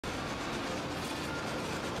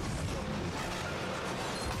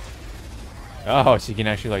Oh, she can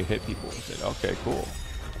actually like hit people with it. Okay, cool.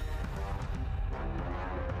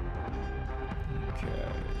 Okay.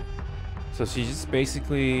 So she's just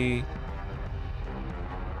basically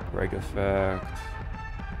break effect.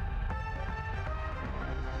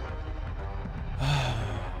 Okay,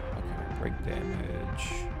 break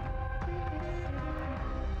damage.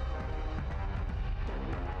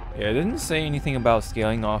 Yeah, it didn't say anything about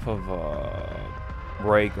scaling off of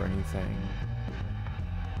break or anything.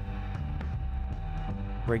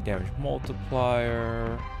 Break damage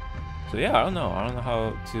multiplier. So yeah, I don't know. I don't know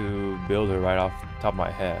how to build it right off the top of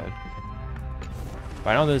my head.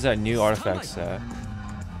 But I know there's that new artifact set.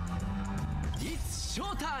 It's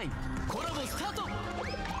showtime. Collabo start.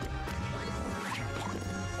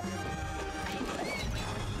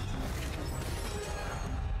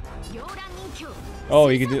 Oh,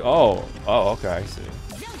 you can do. Oh, okay, I see.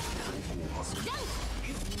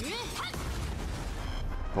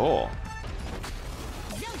 Cool.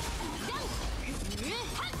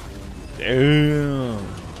 Damn.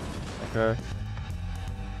 Okay.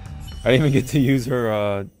 I didn't even get to use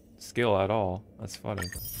her skill at all. That's funny.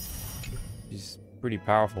 She's pretty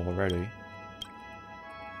powerful already.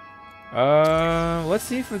 Let's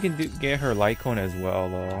see if we can get her light cone as well,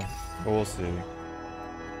 though. But we'll see.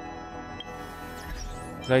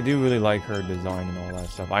 Cause I do really like her design and all that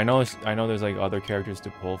stuff. I know there's like other characters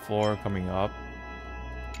to pull for coming up,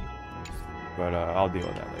 but I'll deal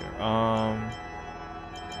with that later.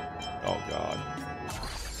 Oh god.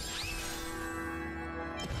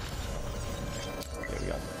 Okay, we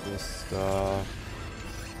got this stuff.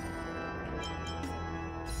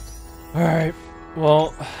 All right.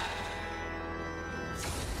 Well,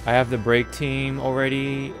 I have the break team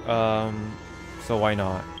already, so why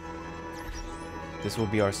not? This will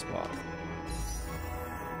be our spot.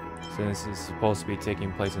 Since it's supposed to be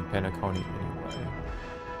taking place in Penacony anyway.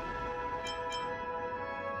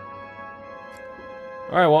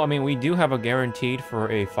 Alright, well, I mean, we do have a guaranteed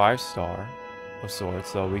for a 5-star of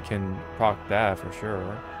sorts, so we can proc that for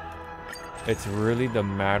sure. It's really the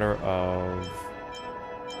matter of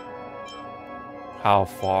how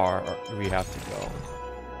far we have to go.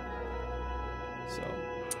 So,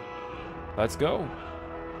 let's go.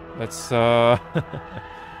 Let's this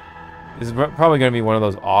is probably gonna be one of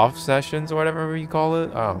those off sessions or whatever you call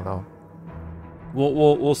it. I don't know.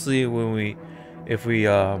 We'll see when if we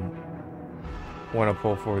want to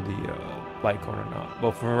pull for the light cone or not.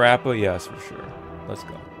 But for Rappa, yes, for sure. Let's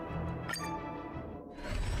go.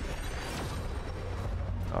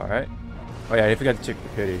 All right. Oh yeah, I forgot to check the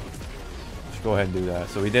pity. Should go ahead and do that.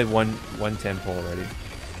 So we did one tempo already.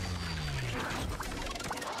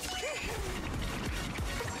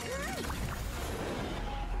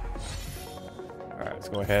 Alright, let's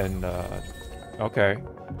go ahead and okay,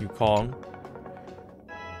 Yukong.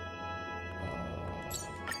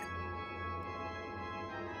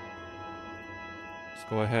 Let's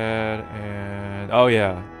go ahead and oh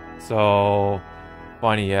yeah. So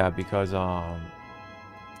funny, yeah, because I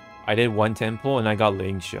did one temple and I got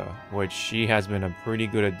Lingsha, which she has been a pretty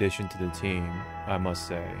good addition to the team, I must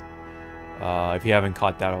say. If you haven't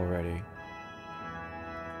caught that already.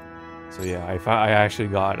 So yeah, I actually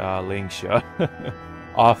got Lingsha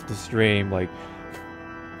off the stream. Like,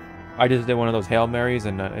 I just did one of those Hail Marys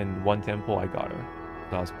and in one temple I got her.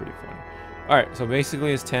 That was pretty funny. All right, so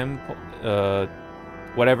basically it's 10,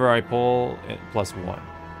 whatever I pull plus 1,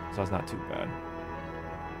 so that's not too bad.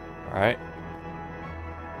 All right,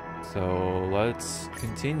 so let's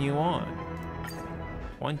continue on.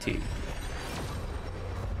 20.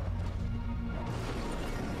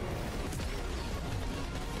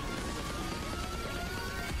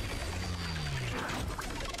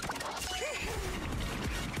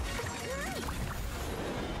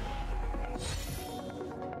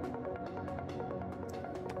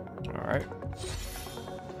 Alright.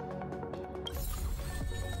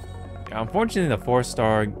 Yeah, unfortunately, the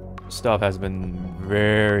 4-star stuff has been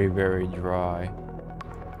very, very dry.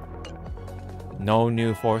 No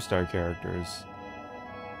new 4-star characters.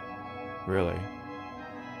 Really.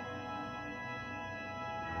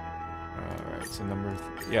 Alright, so number...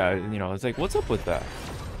 yeah, you know, it's like, what's up with that?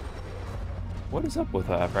 What is up with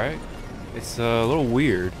that, right? It's a little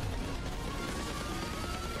weird.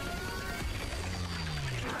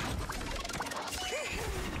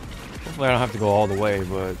 Hopefully I don't have to go all the way,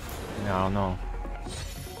 but yeah, I don't know.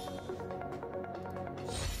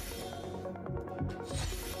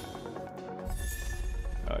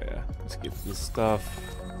 Oh yeah, let's get this stuff.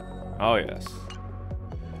 Oh yes.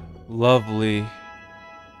 Lovely.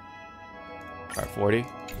 Alright, 40.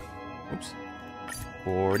 Oops.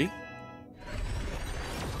 40.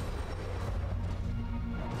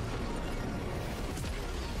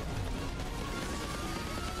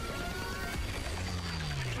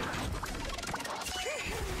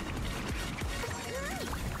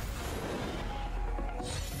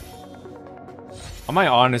 I might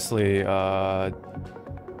honestly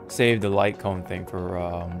save the light cone thing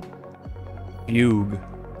for Fugue,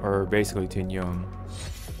 or basically Tin Young.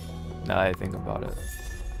 Now that I think about it.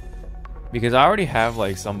 Because I already have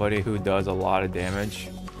like somebody who does a lot of damage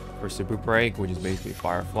for Super Break, which is basically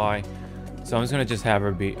Firefly. So I'm just gonna just have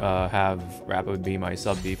her be have Rappa be my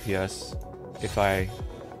sub DPS if I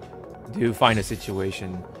do find a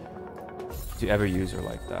situation to ever use her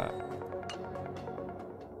like that.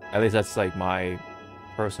 At least that's like my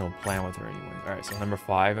personal plan with her anyway. Alright, so number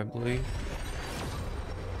 5, I believe.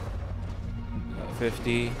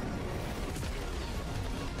 50.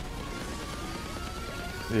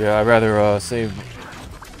 Yeah, I'd rather save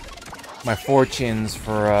my fortunes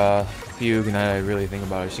for Fugue now that I really think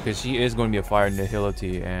about it. Because she is going to be a fire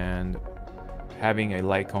nihility, and having a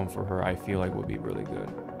light cone for her, I feel like would be really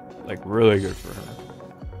good. Like, really good for her.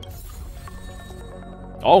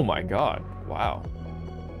 Oh my god. Wow.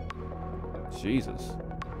 Jesus.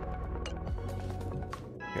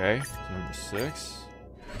 Okay, so number 6.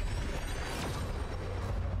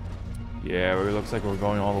 Yeah, it looks like we're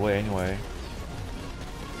going all the way anyway.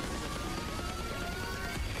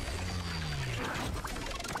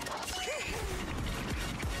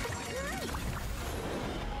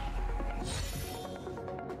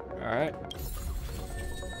 Alright.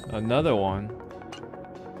 Another one.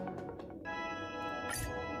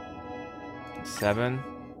 7.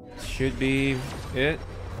 Should be it.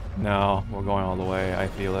 No, we're going all the way. I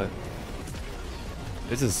feel it.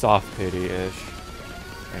 This is soft pity-ish.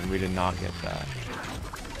 And we did not get that.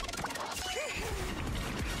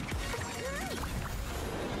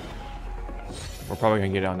 We're probably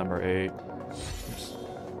gonna get it on number 8. Oops.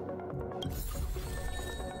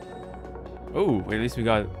 Oh, at least we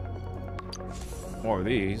got more of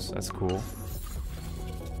these. That's cool.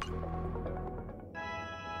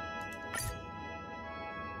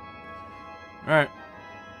 Alright.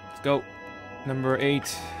 Let's go. Number 8.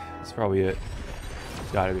 That's probably it.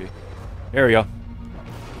 It's gotta be. There we go.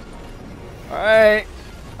 Alright.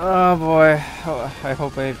 Oh boy. I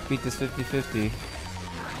hope I beat this 50-50.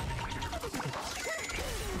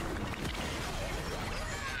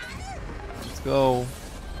 Let's go.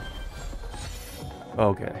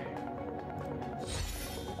 Okay.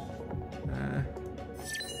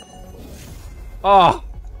 Oh!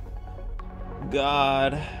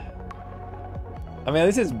 God. I mean, at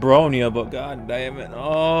least it's Bronia, but god damn it.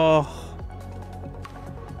 Oh.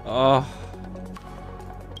 Oh.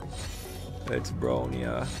 It's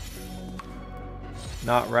Bronia.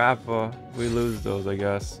 Not Rappa. We lose those, I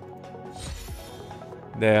guess.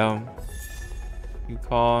 Damn.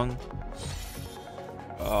 Yukong.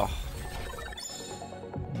 Oh.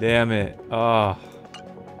 Damn it. Oh.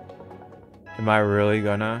 Am I really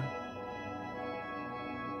gonna?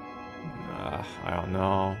 I don't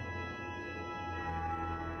know.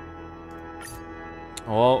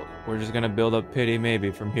 Well, we're just gonna build up pity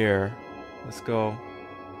maybe from here. Let's go.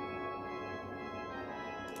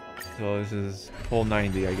 So this is full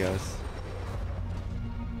 90, I guess.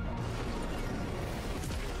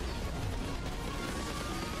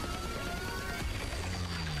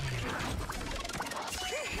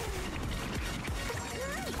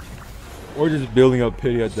 Or just building up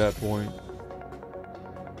pity at that point.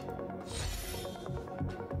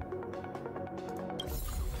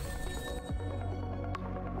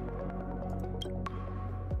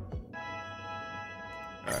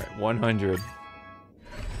 Alright, 100.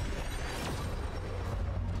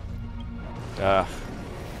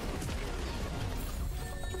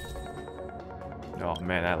 Oh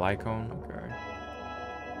man, that light cone?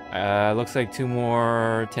 Okay. Looks like 2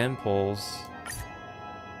 more 10 pulls.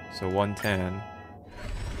 So 110.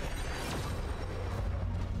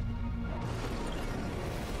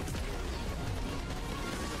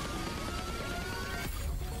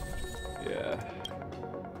 Yeah.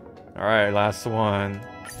 Alright, last one.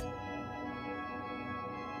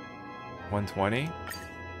 120.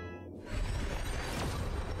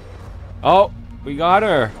 Oh, we got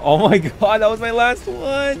her. Oh my god, that was my last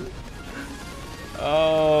one.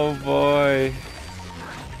 Oh boy.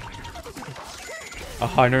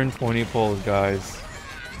 120 pulls, guys.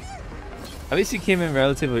 At least he came in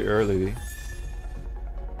relatively early.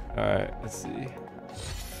 Alright, let's see.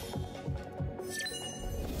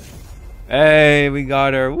 Hey, we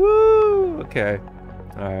got her. Woo! Okay.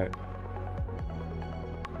 Alright.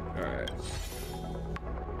 Alright.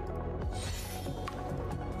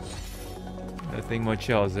 Nothing much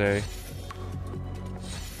else, eh?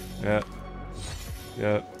 Yep.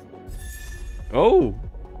 Yep. Oh!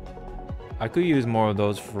 I could use more of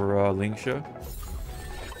those for Linksha.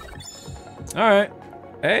 Alright.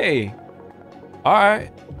 Hey!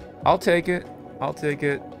 Alright. I'll take it. I'll take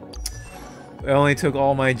it. It only took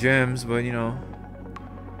all my gems, but you know.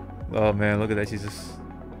 Oh man, look at that. She's just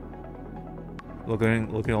looking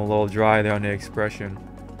a little dry there on the expression.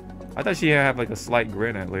 I thought she had like a slight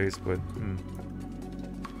grin at least, but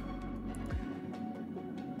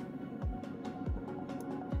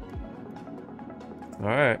all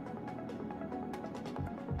right.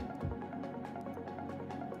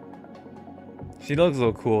 She looks a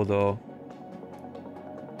little cool though.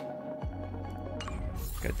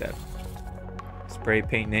 Got that spray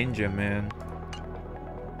paint ninja, man.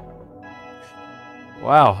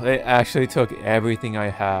 Wow, they actually took everything I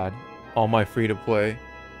had, all my free-to-play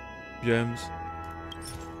gems.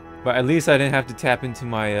 But at least I didn't have to tap into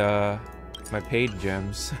my my paid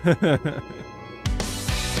gems.